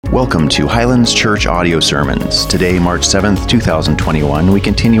Welcome to Highlands Church Audio Sermons. Today, March 7th, 2021, we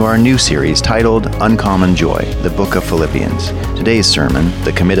continue our new series titled Uncommon Joy, the Book of Philippians. Today's sermon,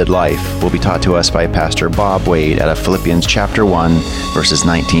 The Committed Life, will be taught to us by Pastor Bob Wade out of Philippians chapter 1, verses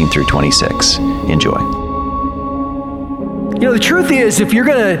 19 through 26. Enjoy. You know, the truth is, if you're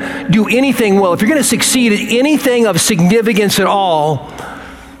going to do anything well, if you're going to succeed at anything of significance at all,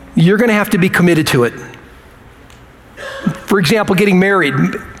 you're going to have to be committed to it. For example, getting married.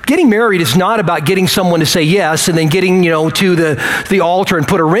 Getting married is not about getting someone to say yes and then getting, to the altar and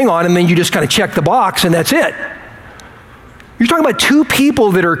put a ring on and then you just kind of check the box and that's it. You're talking about two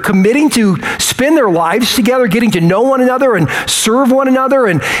people that are committing to spend their lives together, getting to know one another and serve one another.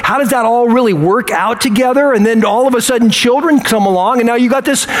 And how does that all really work out together? And then all of a sudden children come along and now you got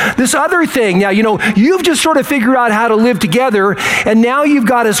this other thing. Now, you've just sort of figured out how to live together. And now you've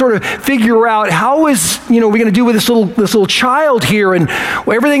got to sort of figure out how is, we're going to do with this little child here and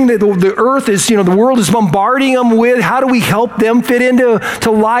everything that the earth is, the world is bombarding them with. How do we help them fit into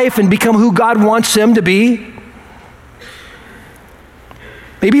life and become who God wants them to be?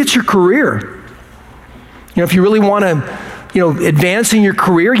 Maybe it's your career. If you really want to, advance in your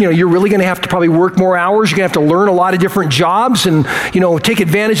career, you're really going to have to probably work more hours. You're going to have to learn a lot of different jobs and, take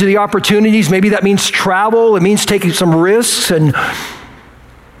advantage of the opportunities. Maybe that means travel. It means taking some risks, and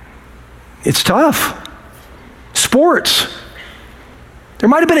it's tough. Sports. There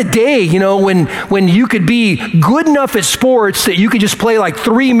might have been a day, when you could be good enough at sports that you could just play like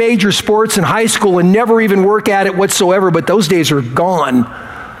 3 major sports in high school and never even work at it whatsoever, but those days are gone.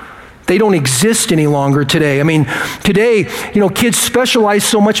 They don't exist any longer today. Today, kids specialize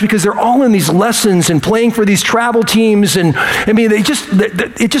so much because they're all in these lessons and playing for these travel teams. And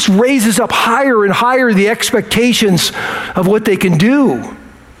it just raises up higher and higher the expectations of what they can do.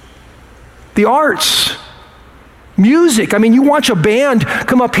 The arts. Music. You watch a band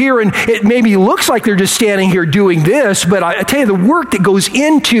come up here and it maybe looks like they're just standing here doing this, but I tell you, the work that goes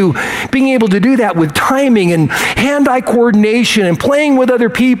into being able to do that with timing and hand-eye coordination and playing with other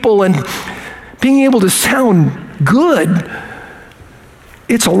people and being able to sound good,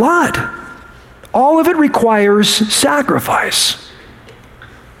 it's a lot. All of it requires sacrifice,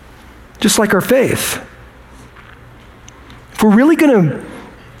 just like our faith. If we're really going to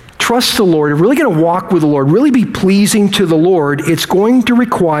trust the Lord, really going to walk with the Lord, really be pleasing to the Lord, it's going to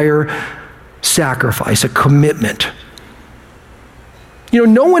require sacrifice, a commitment.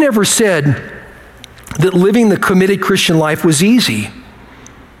 No one ever said that living the committed Christian life was easy.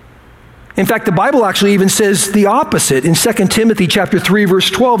 In fact, the Bible actually even says the opposite. In 2 Timothy chapter 3,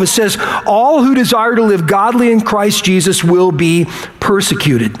 verse 12, it says, all who desire to live godly in Christ Jesus will be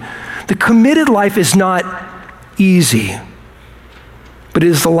persecuted. The committed life is not easy. But it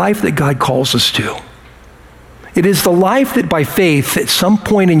is the life that God calls us to. It is the life that by faith, at some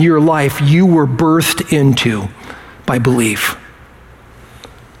point in your life, you were birthed into by belief.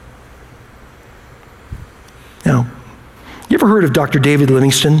 Now, you ever heard of Dr. David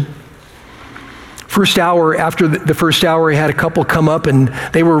Livingstone? After the first hour, he had a couple come up and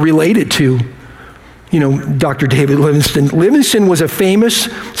they were related to, Dr. David Livingstone. Livingstone was a famous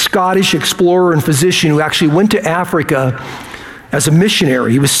Scottish explorer and physician who actually went to Africa as a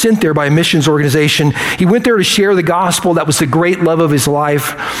missionary. He was sent there by a missions organization. He went there to share the gospel. That was the great love of his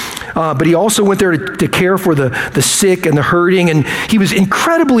life. But he also went there to care for the sick and the hurting. And he was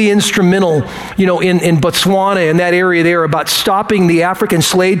incredibly instrumental, in Botswana, in that area there, about stopping the African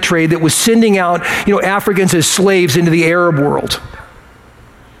slave trade that was sending out, Africans as slaves into the Arab world.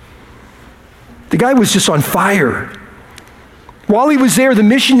 The guy was just on fire. While he was there, the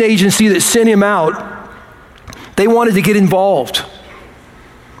mission agency that sent him out, they wanted to get involved.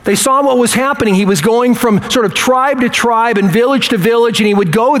 They saw what was happening. He was going from sort of tribe to tribe and village to village, and he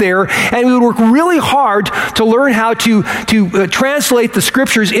would go there and he would work really hard to learn how to translate the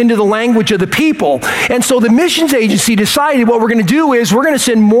scriptures into the language of the people. And so the missions agency decided what we're going to do is we're going to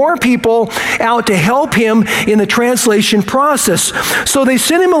send more people out to help him in the translation process. So they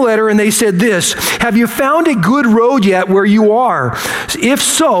sent him a letter and they said this, have you found a good road yet where you are? If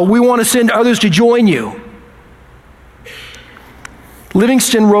so, we want to send others to join you.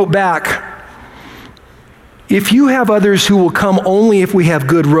 Livingstone wrote back, if you have others who will come only if we have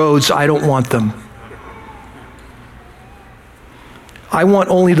good roads, I don't want them. I want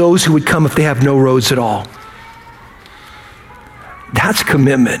only those who would come if they have no roads at all. That's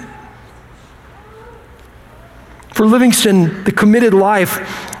commitment. For Livingstone, the committed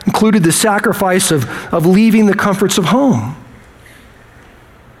life included the sacrifice of leaving the comforts of home.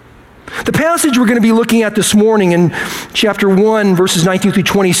 The passage we're going to be looking at this morning in chapter 1, verses 19 through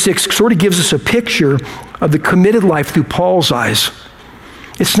 26, sort of gives us a picture of the committed life through Paul's eyes.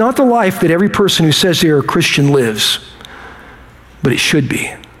 It's not the life that every person who says they're a Christian lives, but it should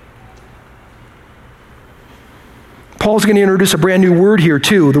be. Paul's going to introduce a brand new word here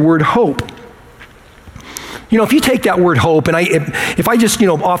too, the word hope. You know, if you take that word hope, and if I just,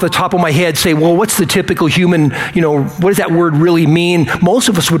 off the top of my head say, well, what's the typical human, what does that word really mean? Most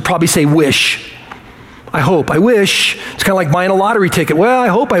of us would probably say wish. I hope, I wish. It's kind of like buying a lottery ticket. Well, I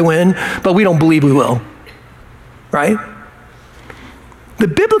hope I win, but we don't believe we will, right? The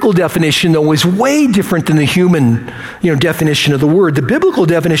biblical definition, though, is way different than the human, definition of the word. The biblical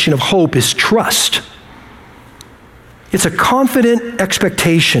definition of hope is trust. It's a confident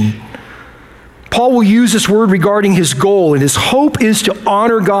expectation. Paul will use this word regarding his goal, and his hope is to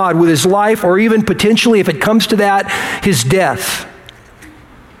honor God with his life, or even potentially, if it comes to that, his death.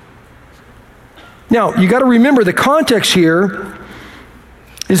 Now, you got to remember the context here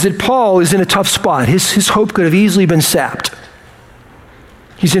is that Paul is in a tough spot. His hope could have easily been sapped.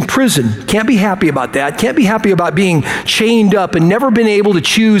 He's in prison. Can't be happy about that. Can't be happy about being chained up and never been able to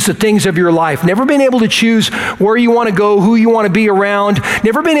choose the things of your life. Never been able to choose where you want to go, who you want to be around.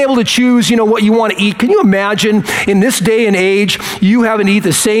 Never been able to choose, what you want to eat. Can you imagine in this day and age, you having to eat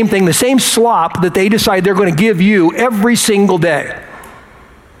the same thing, the same slop that they decide they're going to give you every single day?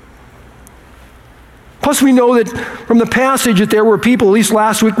 Plus, we know that from the passage that there were people, at least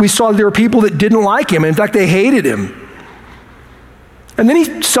last week we saw there were people that didn't like him. In fact, they hated him. And then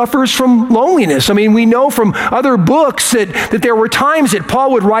he suffers from loneliness. I mean, we know from other books that there were times that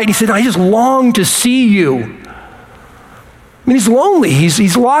Paul would write, and he said, I just long to see you. I mean, he's lonely.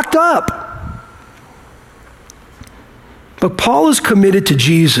 He's locked up. But Paul is committed to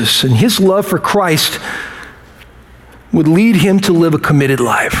Jesus, and his love for Christ would lead him to live a committed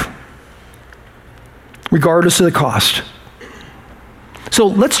life, regardless of the cost. So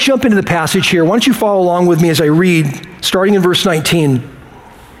let's jump into the passage here. Why don't you follow along with me as I read, starting in verse 19.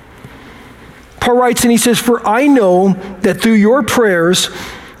 Paul writes, and he says, "For I know that through your prayers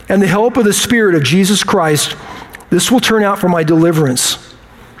and the help of the Spirit of Jesus Christ, this will turn out for my deliverance,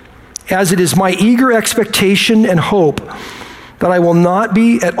 as it is my eager expectation and hope that I will not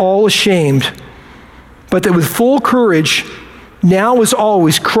be at all ashamed, but that with full courage, now as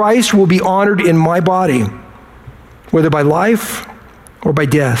always, Christ will be honored in my body, whether by life or by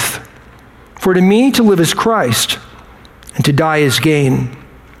death. For to me to live is Christ, and to die is gain.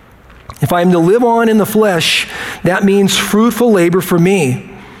 If I am to live on in the flesh, that means fruitful labor for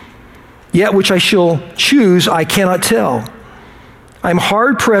me. Yet which I shall choose, I cannot tell. I am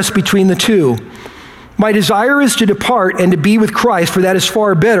hard pressed between the two. My desire is to depart and to be with Christ, for that is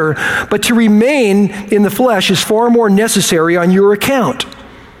far better, but to remain in the flesh is far more necessary on your account.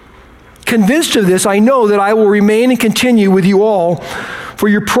 Convinced of this, I know that I will remain and continue with you all for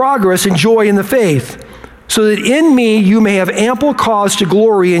your progress and joy in the faith, so that in me you may have ample cause to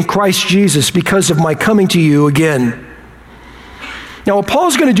glory in Christ Jesus because of my coming to you again." Now, what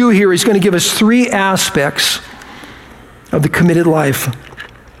Paul's going to do here is going to give us three aspects of the committed life.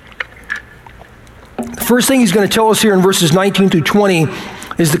 The first thing he's going to tell us here in verses 19 through 20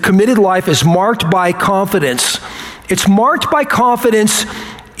 is the committed life is marked by confidence. It's marked by confidence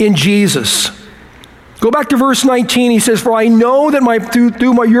in Jesus. Go back to verse 19. He says, "For I know that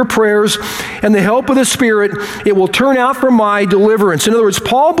through your prayers and the help of the Spirit, it will turn out for my deliverance." In other words,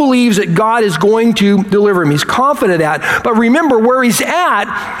 Paul believes that God is going to deliver him. He's confident at. But remember, where he's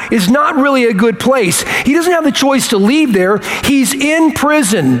at is not really a good place. He doesn't have the choice to leave there. He's in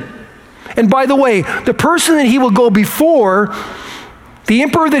prison. And by the way, the person that he will go before, the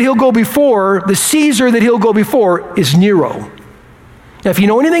emperor that he'll go before, the Caesar that he'll go before, is Nero. Now, if you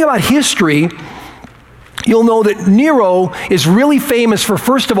know anything about history, you'll know that Nero is really famous for,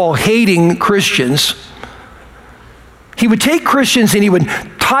 first of all, hating Christians. He would take Christians and he would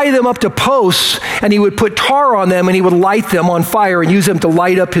tie them up to posts, and he would put tar on them, and he would light them on fire and use them to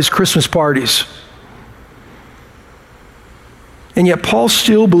light up his Christmas parties. And yet Paul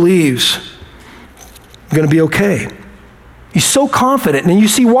still believes I'm going to be okay. He's so confident, and you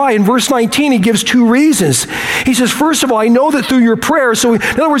see why. In verse 19, he gives two reasons. He says, first of all, I know that through your prayer, so in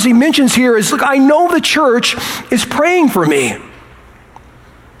other words, he mentions here is, look, I know the church is praying for me.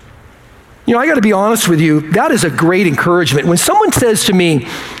 You know, I got to be honest with you, that is a great encouragement. When someone says to me,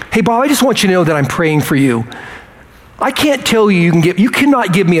 hey, Bob, I just want you to know that I'm praying for you, I can't tell you, you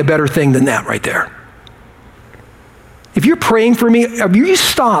cannot give me a better thing than that right there. If you're praying for me, if you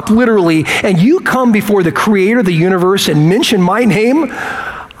stop literally and you come before the creator of the universe and mention my name,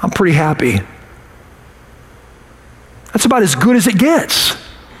 I'm pretty happy. That's about as good as it gets.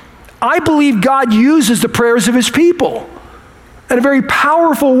 I believe God uses the prayers of his people. in a very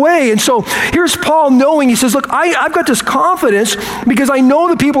powerful way. And so here's Paul knowing, he says, look, I've got this confidence because I know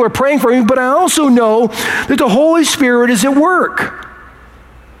that people are praying for me, but I also know that the Holy Spirit is at work.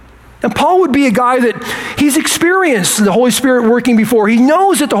 And Paul would be a guy that he's experienced the Holy Spirit working before. He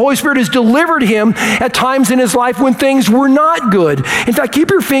knows that the Holy Spirit has delivered him at times in his life when things were not good. In fact, keep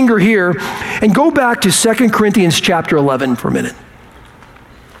your finger here and go back to 2 Corinthians chapter 11 for a minute.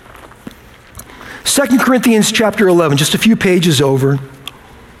 2 Corinthians chapter 11, just a few pages over.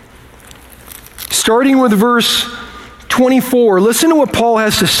 Starting with verse 24, listen to what Paul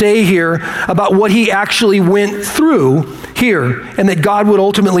has to say here about what he actually went through here and that God would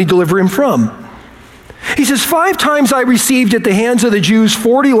ultimately deliver him from. He says, 5 times I received at the hands of the Jews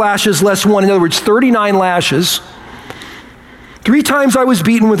 40 lashes less one, in other words, 39 lashes. 3 times I was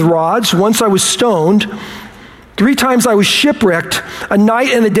beaten with rods, once I was stoned. 3 times I was shipwrecked. A night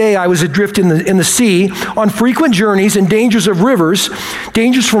and a day I was adrift in the sea, on frequent journeys and dangers of rivers,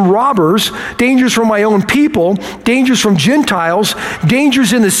 dangers from robbers, dangers from my own people, dangers from Gentiles,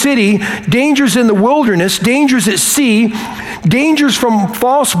 dangers in the city, dangers in the wilderness, dangers at sea, dangers from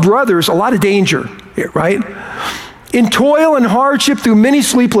false brothers, a lot of danger, right? In toil and hardship through many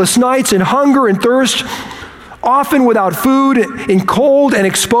sleepless nights, in hunger and thirst, often without food, in cold and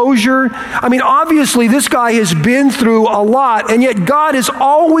exposure. I mean, obviously, this guy has been through a lot, and yet God has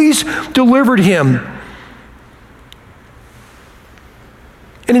always delivered him.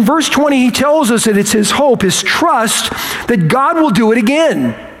 And in verse 20, he tells us that it's his hope, his trust, that God will do it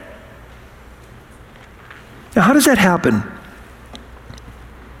again. Now, how does that happen?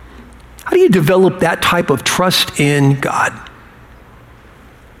 How do you develop that type of trust in God?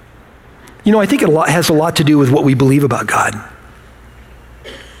 You know, I think it has a lot to do with what we believe about God.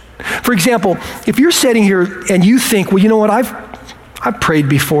 For example, if you're sitting here and you think, well, you know what, I've prayed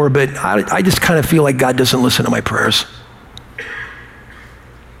before, but I just kind of feel like God doesn't listen to my prayers.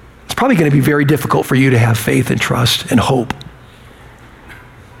 It's probably going to be very difficult for you to have faith and trust and hope.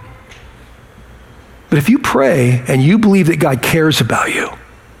 But if you pray and you believe that God cares about you,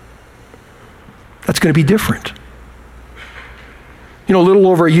 that's going to be different. You know, a little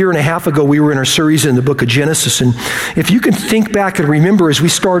over a year and a half ago, we were in our series in the book of Genesis. And if you can think back and remember as we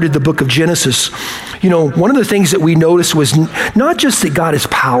started the book of Genesis, you know, one of the things that we noticed was not just that God is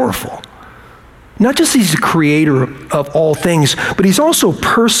powerful, not just he's the creator of all things, but he's also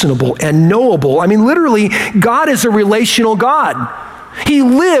personable and knowable. I mean, literally, God is a relational God. He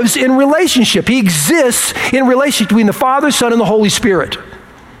lives in relationship. He exists in relationship between the Father, Son, and the Holy Spirit.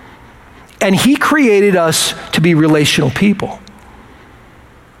 And he created us to be relational people,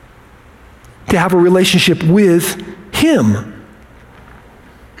 to have a relationship with him.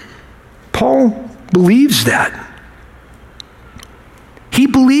 Paul believes that. He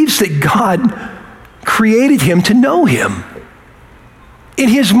believes that God created him to know him. In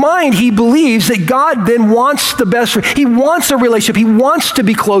his mind, he believes that God then wants the best for him. He wants a relationship. He wants to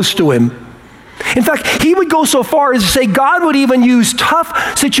be close to him. In fact, he would go so far as to say God would even use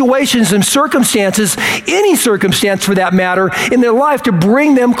tough situations and circumstances, any circumstance for that matter, in their life to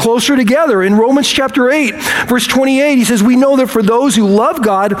bring them closer together. In Romans chapter 8, verse 28, he says, we know that for those who love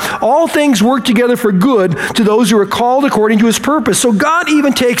God, all things work together for good to those who are called according to his purpose. So God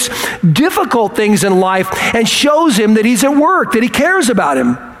even takes difficult things in life and shows him that he's at work, that he cares about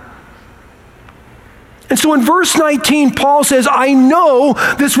him. And so in verse 19, Paul says, I know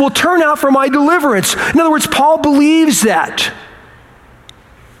this will turn out for my deliverance. In other words, Paul believes that.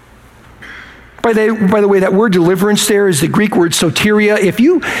 By the way, that word deliverance there is the Greek word soteria. If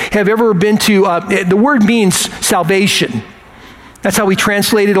you have ever been to, the word means salvation. That's how we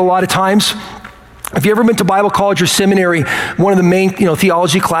translate it a lot of times. If you ever been to Bible college or seminary, one of the main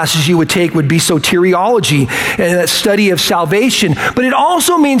theology classes you would take would be soteriology, and that study of salvation. But it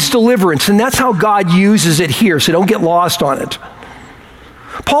also means deliverance, and that's how God uses it here, so don't get lost on it.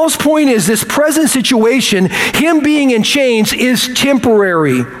 Paul's point is this present situation, him being in chains, is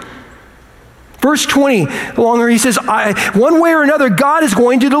temporary. Verse 20, longer, he says, one way or another, God is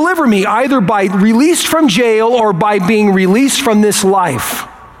going to deliver me, either by release from jail or by being released from this life.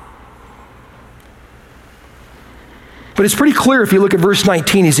 But it's pretty clear if you look at verse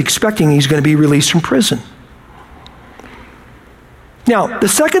 19, he's expecting he's going to be released from prison. Now, the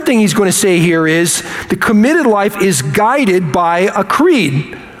second thing he's going to say here is the committed life is guided by a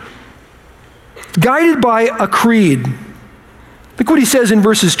creed. Guided by a creed. Look what he says in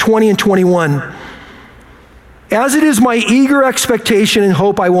verses 20 and 21. As it is my eager expectation and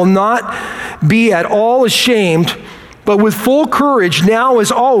hope, I will not be at all ashamed, But with full courage, now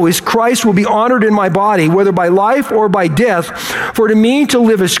as always, Christ will be honored in my body, whether by life or by death. For to me to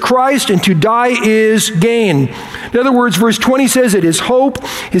live is Christ, and to die is gain. In other words, verse 20 says it, his hope,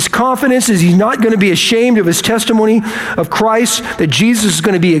 his confidence is he's not going to be ashamed of his testimony of Christ, that Jesus is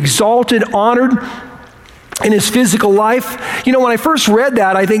going to be exalted, honored in his physical life. You know, when I first read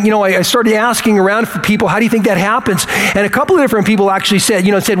that, I think, I started asking around for people, how do you think that happens? And a couple of different people actually said,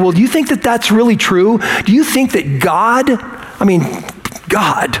 well, do you think that that's really true? Do you think that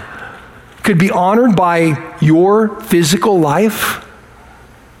God could be honored by your physical life?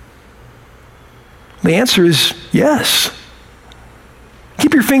 The answer is yes.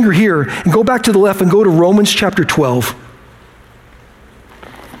 Keep your finger here and go back to the left and go to Romans chapter 12.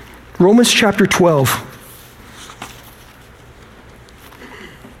 Romans chapter 12.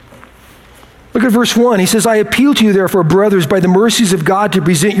 Look at verse 1. He says, I appeal to you, therefore, brothers, by the mercies of God, to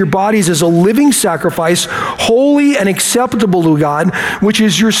present your bodies as a living sacrifice, holy and acceptable to God, which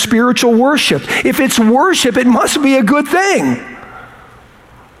is your spiritual worship. If it's worship, it must be a good thing.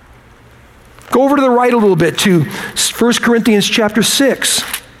 Go over to the right a little bit to 1 Corinthians chapter 6.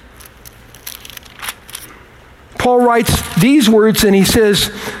 Paul writes these words, and he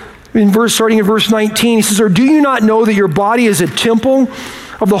says, starting in verse 19, he says, or do you not know that your body is a temple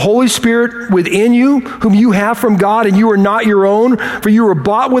of the Holy Spirit within you, whom you have from God, and you are not your own, for you were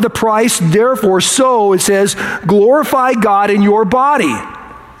bought with a price. Therefore, so it says, glorify God in your body.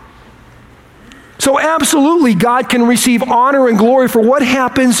 So absolutely, God can receive honor and glory for what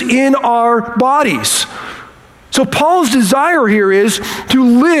happens in our bodies. So Paul's desire here is to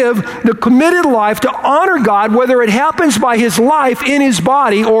live the committed life to honor God, whether it happens by his life in his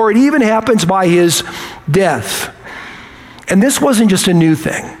body or it even happens by his death. And this wasn't just a new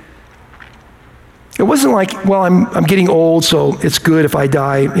thing. It wasn't like, well, I'm getting old, so it's good if I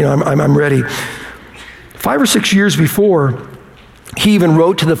die. I'm ready. 5 or 6 years before, he even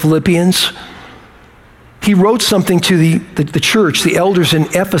wrote to the Philippians. He wrote something to the church, the elders in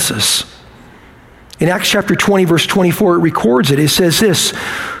Ephesus. In Acts chapter 20, verse 24, it records it. It says this,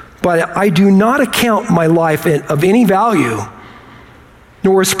 but I do not account my life of any value,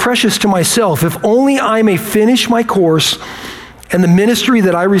 nor is precious to myself, if only I may finish my course and the ministry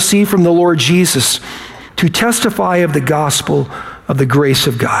that I received from the Lord Jesus to testify of the gospel of the grace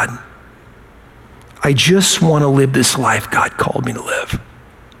of God. I just want to live this life God called me to live.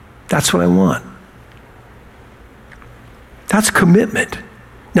 That's what I want. That's commitment.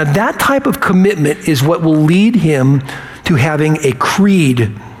 Now, that type of commitment is what will lead him to having a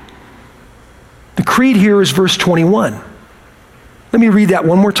creed. The creed here is verse 21. Let me read that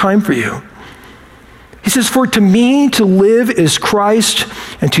one more time for you. He says, for to me to live is Christ,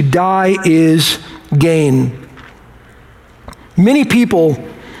 and to die is gain. Many people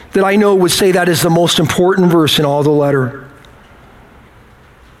that I know would say that is the most important verse in all the letter.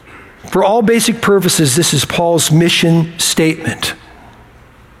 For all basic purposes, this is Paul's mission statement.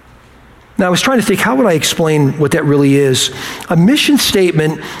 Now, I was trying to think, how would I explain what that really is? A mission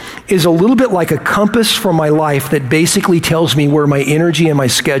statement is a little bit like a compass for my life that basically tells me where my energy and my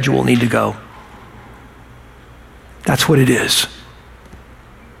schedule need to go. That's what it is.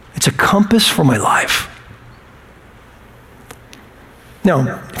 It's a compass for my life.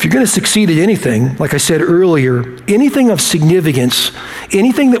 Now, if you're going to succeed at anything, like I said earlier, anything of significance,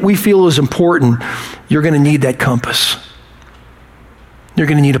 anything that we feel is important, you're going to need that compass. You're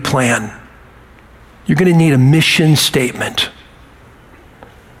going to need a plan. You're going to need a mission statement.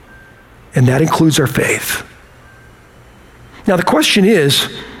 And that includes our faith. Now, the question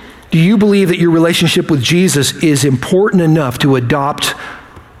is, do you believe that your relationship with Jesus is important enough to adopt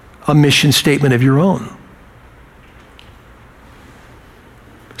a mission statement of your own?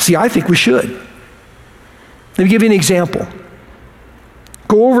 See, I think we should. Let me give you an example.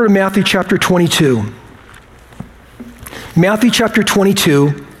 Go over to Matthew chapter 22. Matthew chapter 22,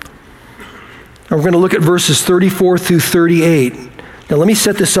 and we're going to look at verses 34 through 38. Now, let me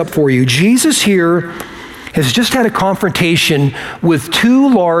set this up for you. Jesus here has just had a confrontation with two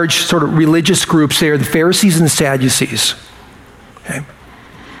large sort of religious groups there, the Pharisees and the Sadducees. Okay.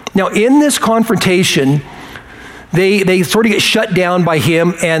 Now, in this confrontation, they sort of get shut down by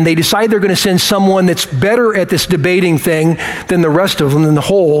him, and they decide they're going to send someone that's better at this debating thing than the rest of them, than the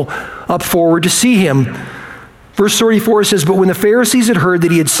whole, up forward to see him. Verse 34 says, but when the Pharisees had heard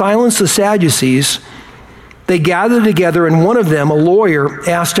that he had silenced the Sadducees, they gathered together, and one of them, a lawyer,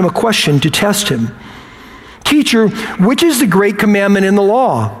 asked him a question to test him. Teacher, which is the great commandment in the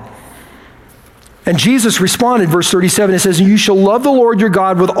law? And Jesus responded, verse 37, it says, you shall love the Lord your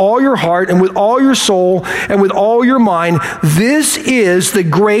God with all your heart and with all your soul and with all your mind. This is the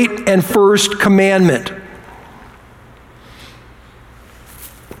great and first commandment.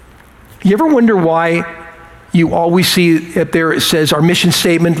 You ever wonder why you always see up there it says our mission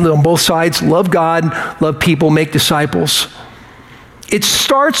statement on both sides, love God, love people, make disciples? It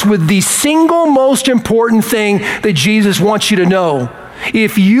starts with the single most important thing that Jesus wants you to know.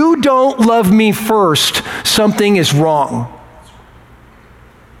 If you don't love me first, something is wrong.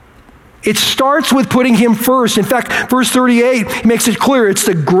 It starts with putting him first. In fact, verse 38, he makes it clear. It's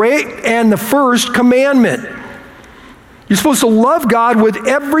the great and the first commandment. You're supposed to love God with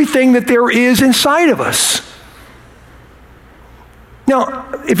everything that there is inside of us. Now,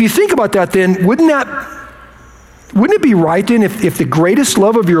 if you think about that, then wouldn't it be right then if the greatest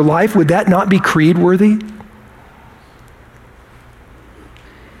love of your life, would that not be creed worthy?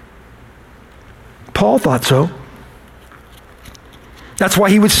 Paul thought so. That's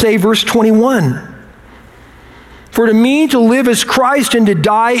why he would say, verse 21, for to me to live is Christ and to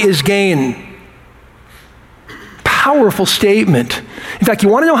die is gain. Powerful statement. In fact, you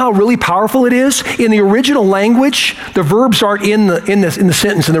want to know how really powerful it is? In the original language, the verbs aren't in the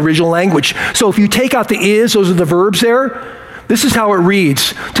sentence in the original language. So if you take out the is, those are the verbs there. This is how it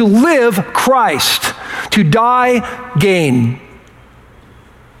reads. To live, Christ. To die, gain.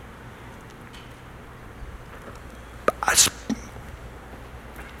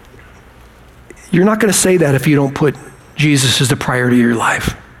 You're not going to say that if you don't put Jesus as the priority of your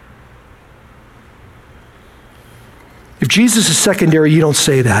life. If Jesus is secondary, you don't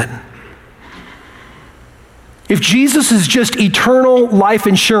say that. If Jesus is just eternal life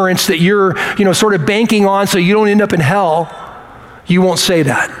insurance that you're, sort of banking on so you don't end up in hell, you won't say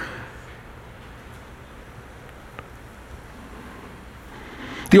that.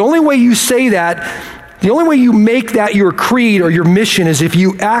 The only way you say that, the only way you make that your creed or your mission is if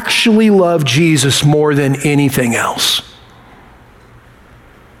you actually love Jesus more than anything else.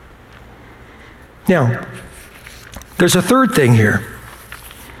 Now, there's a third thing here.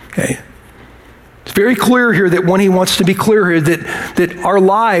 Okay. It's very clear here that when he wants to be clear here that our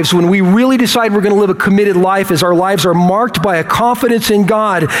lives, when we really decide we're going to live a committed life, is our lives are marked by a confidence in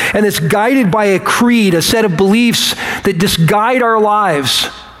God, and it's guided by a creed, a set of beliefs that just guide our lives.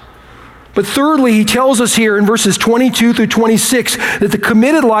 But thirdly, he tells us here in verses 22 through 26 that the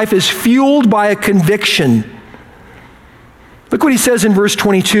committed life is fueled by a conviction. Look what he says in verse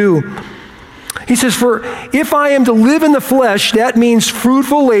 22. He says, for if I am to live in the flesh, that means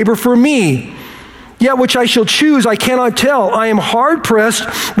fruitful labor for me. Yet which I shall choose, I cannot tell. I am hard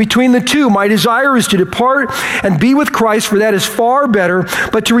pressed between the two. My desire is to depart and be with Christ, for that is far better.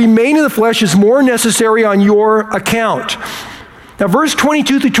 But to remain in the flesh is more necessary on your account. Now, verse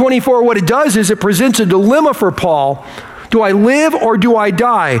 22 through 24, what it does is it presents a dilemma for Paul. Do I live or do I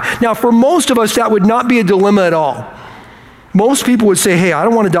die? Now, for most of us, that would not be a dilemma at all. Most people would say, hey, I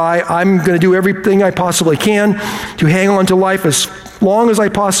don't want to die. I'm going to do everything I possibly can to hang on to life as long as I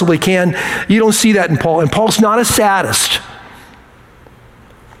possibly can. You don't see that in Paul. And Paul's not a sadist.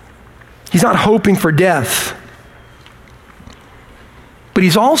 He's not hoping for death. But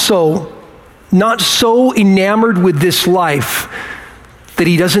he's also not so enamored with this life that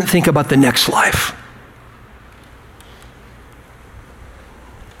he doesn't think about the next life.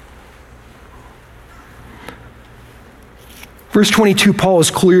 Verse 22, Paul is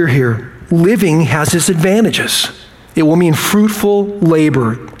clear here. Living has its advantages. It will mean fruitful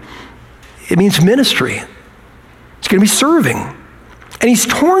labor. It means ministry. It's going to be serving. And he's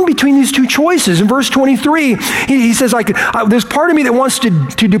torn between these two choices. In verse 23, he says, there's part of me that wants to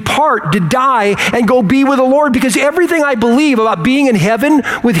depart, to die, and go be with the Lord, because everything I believe about being in heaven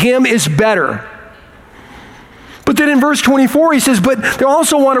with him is better. But then in verse 24, he says, but they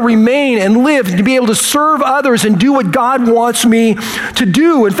also want to remain and live and to be able to serve others and do what God wants me to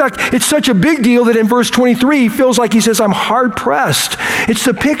do. In fact, it's such a big deal that in verse 23, he feels like he says, I'm hard pressed. It's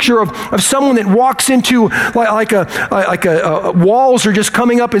the picture of someone that walks into like walls are just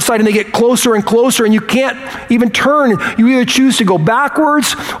coming up inside and they get closer and closer and you can't even turn. You either choose to go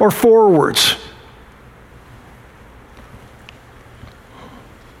backwards or forwards.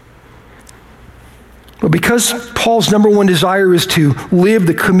 But because Paul's number one desire is to live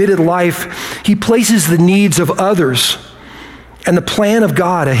the committed life, he places the needs of others and the plan of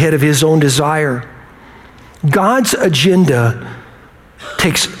God ahead of his own desire. God's agenda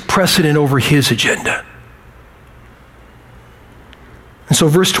takes precedent over his agenda. And so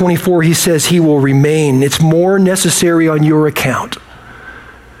verse 24, he says he will remain. It's more necessary on your account.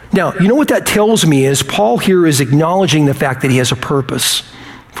 Now, you know what that tells me is Paul here is acknowledging the fact that he has a purpose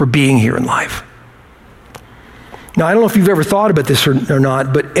for being here in life. Now, I don't know if you've ever thought about this or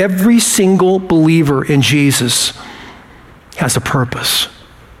not, but every single believer in Jesus has a purpose.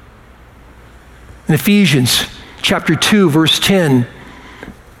 In Ephesians chapter 2, verse 10,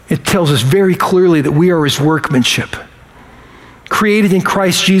 It tells us very clearly that we are his workmanship, created in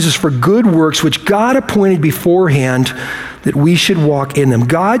Christ Jesus for good works, which God appointed beforehand that we should walk in them.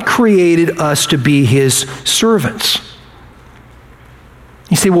 God created us to be his servants.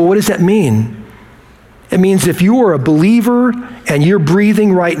 You say, well, what does that mean? It means if you are a believer and you're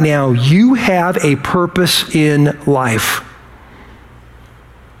breathing right now, you have a purpose in life.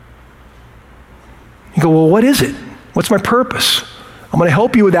 You go, well, what is it? What's my purpose? I'm going to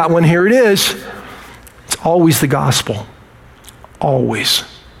help you with that one. Here it is. It's always the gospel. Always.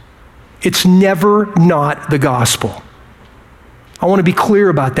 It's never not the gospel. I want to be clear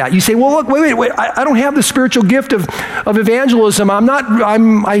about that. You say, well, look, wait. I don't have the spiritual gift of evangelism.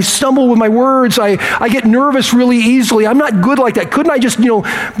 I stumble with my words. I get nervous really easily. I'm not good like that. Couldn't I just,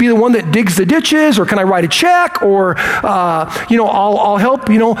 be the one that digs the ditches? Or can I write a check? Or, I'll help,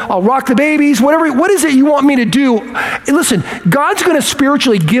 I'll rock the babies, whatever. What is it you want me to do? Listen, God's going to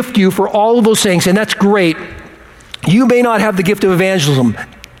spiritually gift you for all of those things, and that's great. You may not have the gift of evangelism.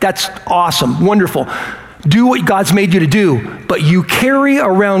 That's awesome, wonderful. Do what God's made you to do, but you carry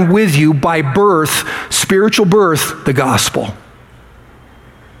around with you by birth, spiritual birth, the gospel.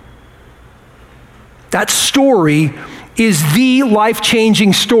 That story is the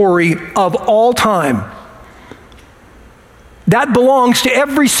life-changing story of all time. That belongs to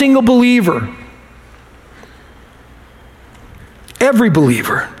every single believer. Every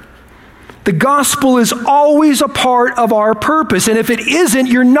believer. The gospel is always a part of our purpose, and if it isn't,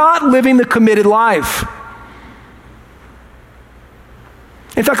 you're not living the committed life.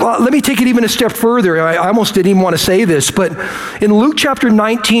 In fact, let me take it even a step further. I almost didn't even want to say this, but in Luke chapter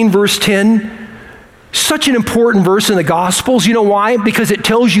 19, verse 10, such an important verse in the Gospels. You know why? Because it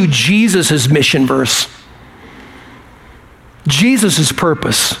tells you Jesus' mission verse. Jesus'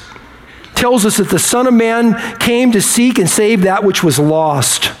 purpose. Tells us that the Son of Man came to seek and save that which was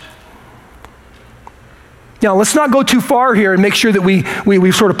lost. Now, let's not go too far here and make sure that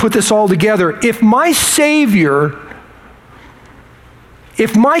we sort of put this all together. If my Savior,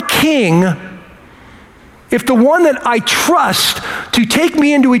 if my King, if the one that I trust to take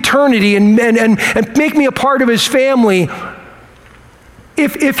me into eternity and make me a part of his family,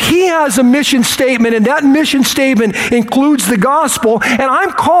 if he has a mission statement and that mission statement includes the gospel, and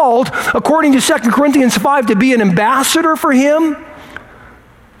I'm called, according to 2 Corinthians 5, to be an ambassador for him,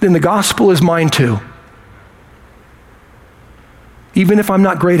 then the gospel is mine too. Even if I'm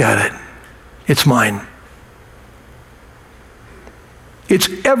not great at it, it's mine. It's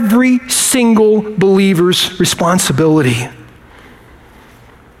every single believer's responsibility.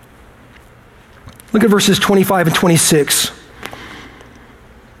 Look at verses 25 and 26.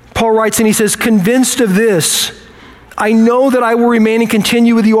 Paul writes and he says, "Convinced of this, I know that I will remain and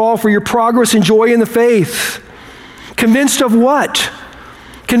continue with you all for your progress and joy in the faith." Convinced of what?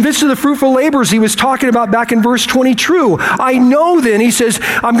 Convinced of the fruitful labors he was talking about back in verse 20. True. I know then, he says,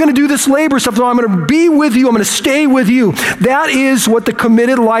 I'm going to do this labor stuff, so I'm going to be with you, I'm going to stay with you. That is what the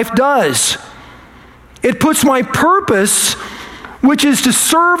committed life does. It puts my purpose, which is to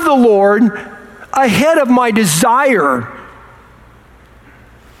serve the Lord, ahead of my desire.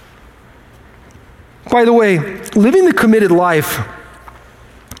 By the way, living the committed life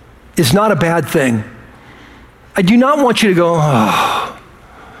is not a bad thing. I do not want you to go, oh,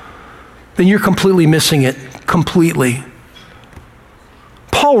 then you're completely missing it, completely.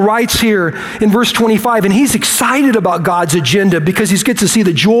 Paul writes here in verse 25, and he's excited about God's agenda because he gets to see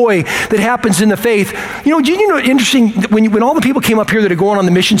the joy that happens in the faith. You know, interesting, when all the people came up here that are going on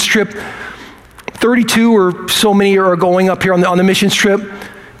the missions trip, 32 or so many are going up here on the missions trip.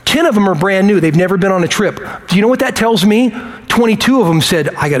 10 of them are brand new. They've never been on a trip. Do you know what that tells me? 22 of them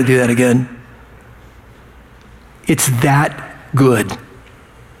said, I got to do that again. It's that good.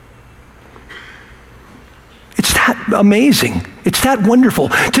 It's that amazing. It's that wonderful.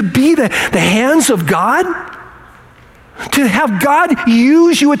 To be the hands of God, to have God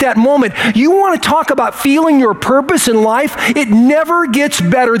use you at that moment. You want to talk about feeling your purpose in life? It never gets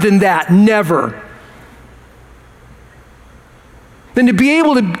better than that. Never. Than to be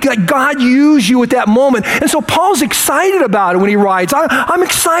able to let God use you at that moment. And so Paul's excited about it when he writes. I'm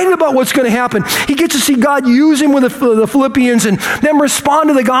excited about what's going to happen. He gets to see God use him with the Philippians and them respond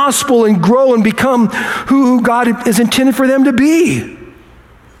to the gospel and grow and become who God has intended for them to be.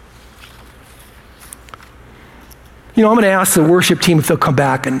 You know, I'm going to ask the worship team if they'll come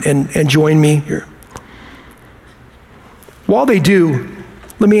back and join me here. While they do,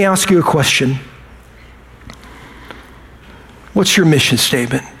 let me ask you a question. What's your mission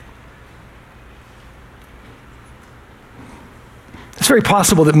statement? It's very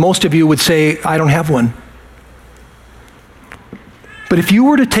possible that most of you would say, I don't have one. But if you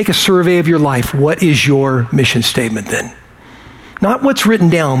were to take a survey of your life, what is your mission statement then? Not what's written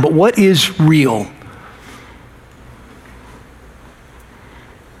down, but what is real?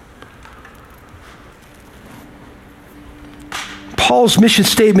 Paul's mission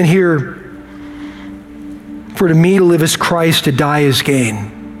statement here, for to me to live as Christ, to die as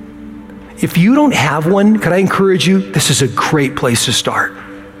gain. If you don't have one, could I encourage you, this is a great place to start.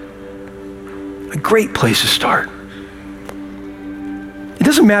 A great place to start. It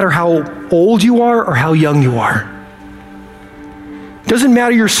doesn't matter how old you are or how young you are. It doesn't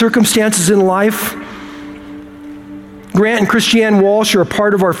matter your circumstances in life. Grant and Christiane Walsh are a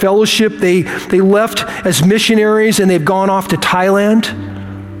part of our fellowship. They left as missionaries and they've gone off to Thailand.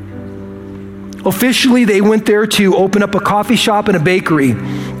 Officially, they went there to open up a coffee shop and a bakery.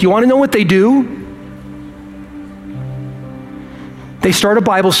 Do you want to know what they do? They start a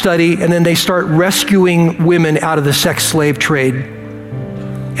Bible study and then they start rescuing women out of the sex slave trade.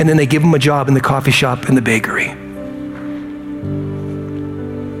 And then they give them a job in the coffee shop and the bakery.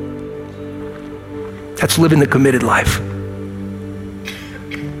 That's living the committed life.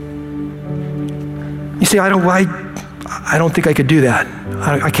 You say, I don't think I could do that.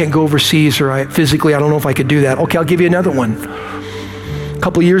 I can't go overseas, or physically, I don't know if I could do that. Okay, I'll give you another one. A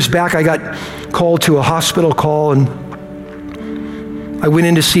couple years back, I got called to a hospital call, and I went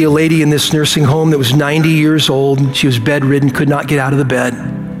in to see a lady in this nursing home that was 90 years old. She was bedridden, could not get out of the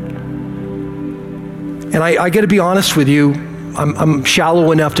bed. And I got to be honest with you, I'm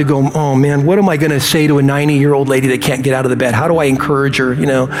shallow enough to go, oh man, what am I going to say to a 90-year-old lady that can't get out of the bed? How do I encourage her?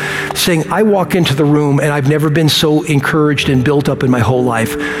 Saying, I walk into the room and I've never been so encouraged and built up in my whole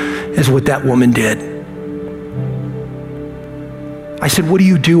life as what that woman did. I said, what do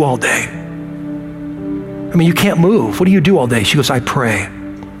you do all day? I mean, you can't move. What do you do all day? She goes, I pray.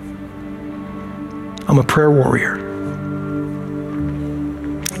 I'm a prayer warrior.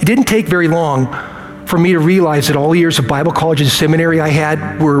 It didn't take very long for me to realize that all the years of Bible college and seminary I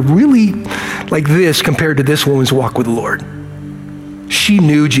had were really like this compared to this woman's walk with the Lord. She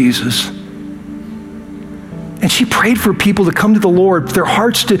knew Jesus. And she prayed for people to come to the Lord, for their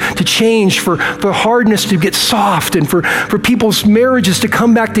hearts to change, for hardness to get soft, and for people's marriages to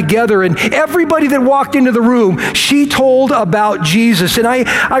come back together. And everybody that walked into the room, she told about Jesus. And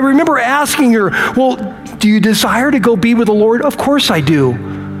I remember asking her, well, do you desire to go be with the Lord? Of course I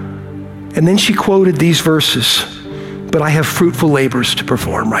do. And then she quoted these verses, but I have fruitful labors to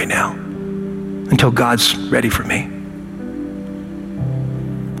perform right now until God's ready for me.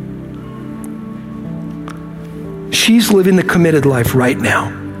 She's living the committed life right now.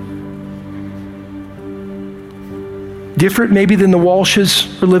 Different maybe than the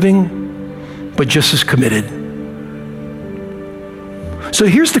Walshes are living, but just as committed. So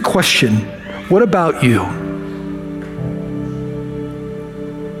here's the question, what about you?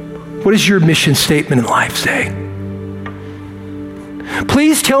 What does your mission statement in life say?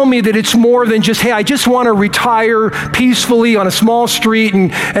 Please tell me that it's more than just, hey, I just want to retire peacefully on a small street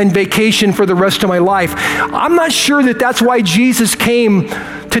and vacation for the rest of my life. I'm not sure that that's why Jesus came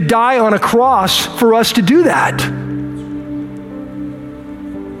to die on a cross for us to do that.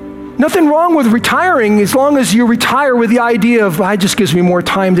 Nothing wrong with retiring as long as you retire with the idea of, it just gives me more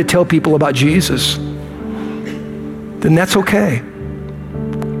time to tell people about Jesus. Then that's okay.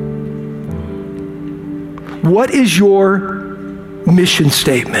 What is your mission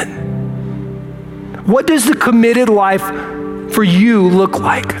statement? What does the committed life for you look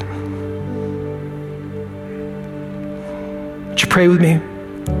like? Would you pray with me?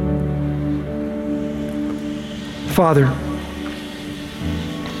 Father,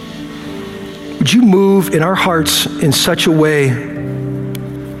 would you move in our hearts in such a way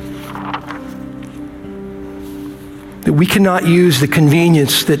that we cannot use the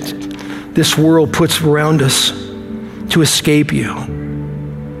convenience that this world puts around us to escape you.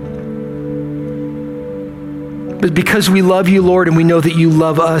 But because we love you, Lord, and we know that you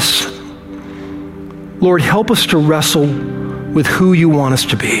love us, Lord, help us to wrestle with who you want us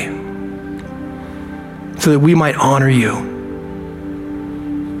to be so that we might honor you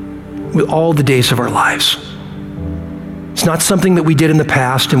with all the days of our lives. It's not something that we did in the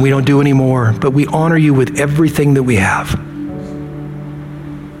past and we don't do anymore, but we honor you with everything that we have.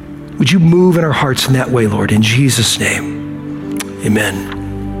 Would you move in our hearts in that way, Lord, in Jesus' name, amen.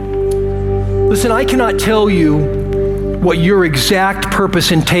 Listen, I cannot tell you what your exact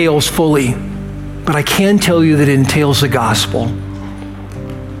purpose entails fully, but I can tell you that it entails the gospel.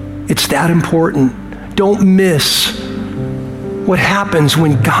 It's that important. Don't miss what happens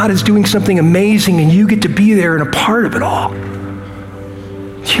when God is doing something amazing and you get to be there and a part of it all.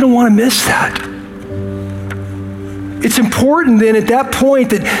 You don't want to miss that. It's important then at that point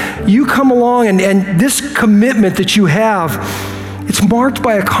that you come along and this commitment that you have, it's marked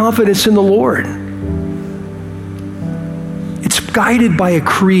by a confidence in the Lord. It's guided by a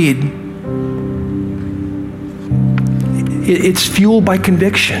creed. It's fueled by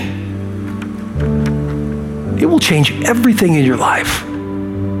conviction. It will change everything in your life.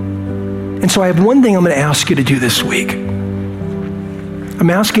 And so I have one thing I'm going to ask you to do this week. I'm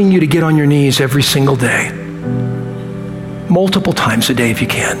asking you to get on your knees every single day, multiple times a day if you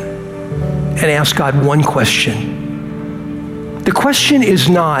can, and ask God one question. The question is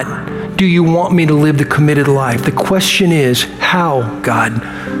not, do you want me to live the committed life? The question is, how,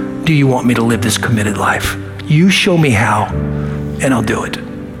 God, do you want me to live this committed life? You show me how, and I'll do it.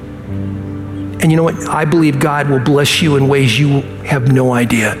 And you know what? I believe God will bless you in ways you have no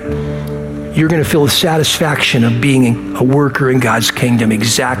idea. You're going to feel the satisfaction of being a worker in God's kingdom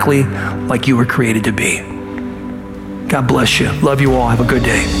exactly like you were created to be. God bless you. Love you all. Have a good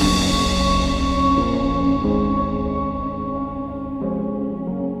day.